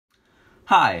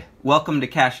Hi, welcome to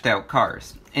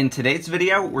CashedOutCars. In today's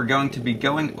video, we're going to be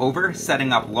going over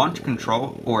setting up launch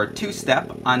control, or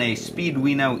two-step, on a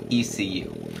Speeduino ECU.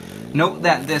 Note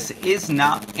that this is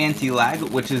not anti-lag,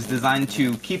 which is designed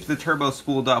to keep the turbo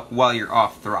spooled up while you're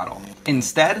off throttle.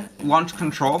 Instead, launch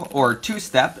control, or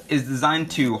two-step, is designed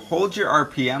to hold your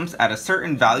RPMs at a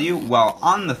certain value while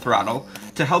on the throttle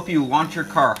to help you launch your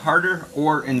car harder,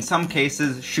 or in some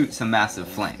cases, shoot some massive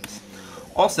flames.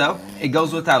 Also, it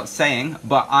goes without saying,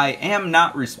 but I am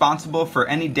not responsible for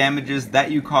any damages that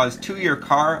you cause to your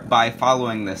car by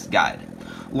following this guide.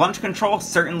 Launch control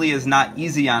certainly is not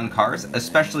easy on cars,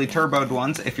 especially turboed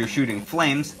ones if you're shooting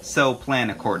flames, so plan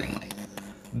accordingly.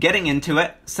 Getting into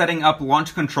it, setting up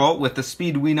launch control with the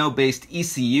Speeduino based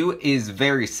ECU is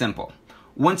very simple.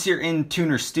 Once you're in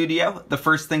Tuner Studio, the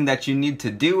first thing that you need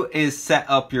to do is set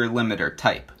up your limiter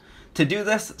type. To do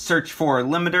this, search for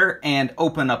limiter and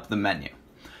open up the menu.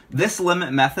 This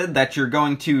limit method that you're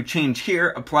going to change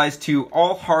here applies to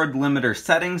all hard limiter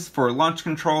settings for launch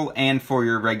control and for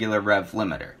your regular rev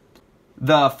limiter.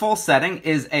 The full setting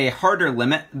is a harder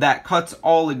limit that cuts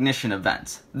all ignition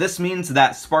events. This means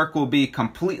that spark will be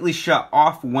completely shut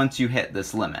off once you hit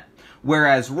this limit,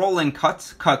 whereas rolling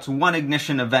cuts one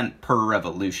ignition event per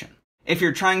revolution. If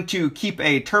you're trying to keep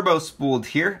a turbo spooled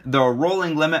here, the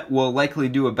rolling limit will likely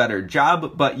do a better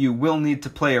job, but you will need to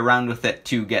play around with it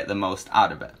to get the most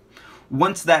out of it.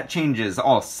 Once that change is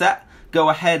all set, go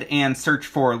ahead and search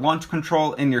for launch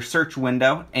control in your search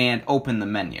window and open the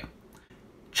menu.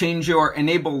 Change your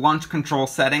enable launch control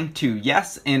setting to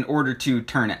yes in order to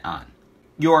turn it on.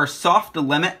 Your soft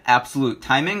limit absolute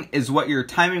timing is what your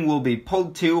timing will be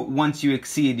pulled to once you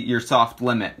exceed your soft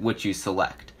limit, which you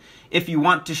select. If you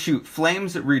want to shoot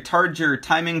flames, retard your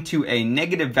timing to a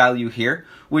negative value here,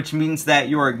 which means that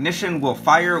your ignition will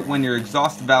fire when your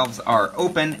exhaust valves are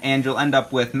open and you'll end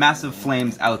up with massive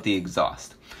flames out the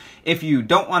exhaust. If you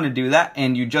don't want to do that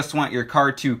and you just want your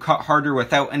car to cut harder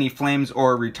without any flames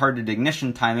or retarded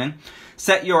ignition timing,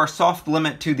 set your soft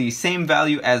limit to the same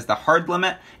value as the hard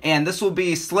limit, and this will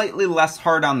be slightly less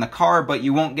hard on the car, but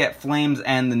you won't get flames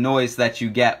and the noise that you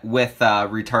get with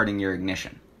retarding your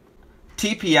ignition.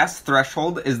 TPS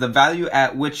Threshold is the value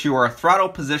at which your throttle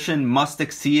position must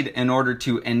exceed in order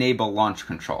to enable launch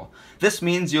control. This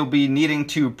means you'll be needing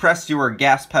to press your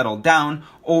gas pedal down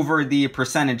over the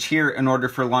percentage here in order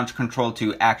for launch control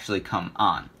to actually come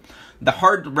on. The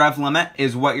hard rev limit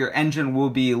is what your engine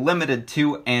will be limited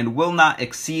to and will not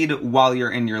exceed while you're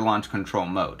in your launch control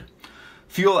mode.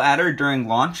 Fuel adder during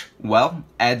launch, well,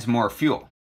 adds more fuel.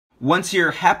 Once you're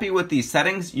happy with these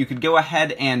settings, you could go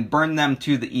ahead and burn them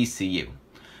to the ECU.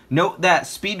 Note that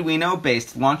Speeduino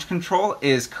based launch control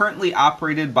is currently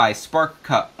operated by spark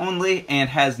cut only and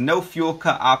has no fuel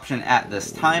cut option at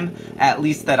this time, at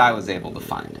least that I was able to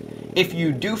find. If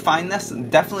you do find this,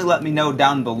 definitely let me know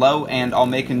down below and I'll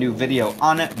make a new video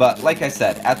on it, but like I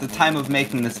said, at the time of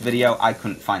making this video, I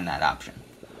couldn't find that option.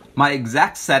 My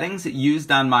exact settings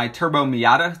used on my turbo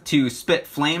Miata to spit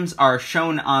flames are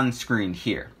shown on screen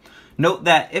here. Note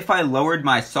that if I lowered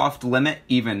my soft limit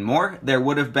even more, there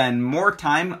would have been more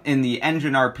time in the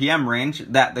engine RPM range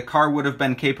that the car would have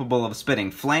been capable of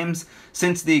spitting flames,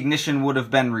 since the ignition would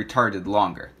have been retarded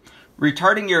longer.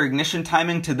 Retarding your ignition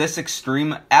timing to this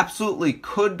extreme absolutely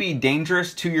could be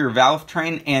dangerous to your valve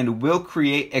train and will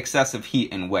create excessive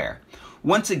heat and wear.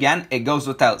 Once again, it goes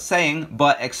without saying,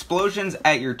 but explosions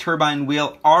at your turbine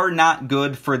wheel are not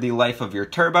good for the life of your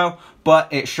turbo,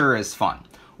 but it sure is fun.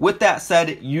 With that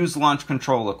said, use launch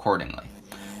control accordingly.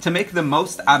 To make the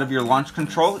most out of your launch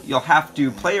control, you'll have to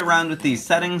play around with these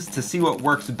settings to see what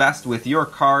works best with your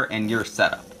car and your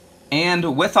setup.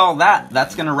 And with all that,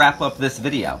 that's going to wrap up this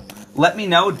video. Let me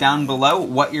know down below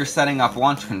what you're setting up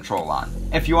launch control on.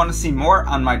 If you want to see more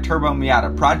on my Turbo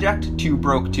Miata project, Too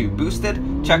Broke Too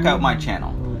Boosted, check out my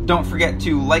channel. Don't forget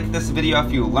to like this video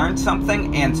if you learned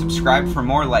something and subscribe for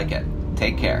more like it.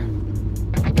 Take care.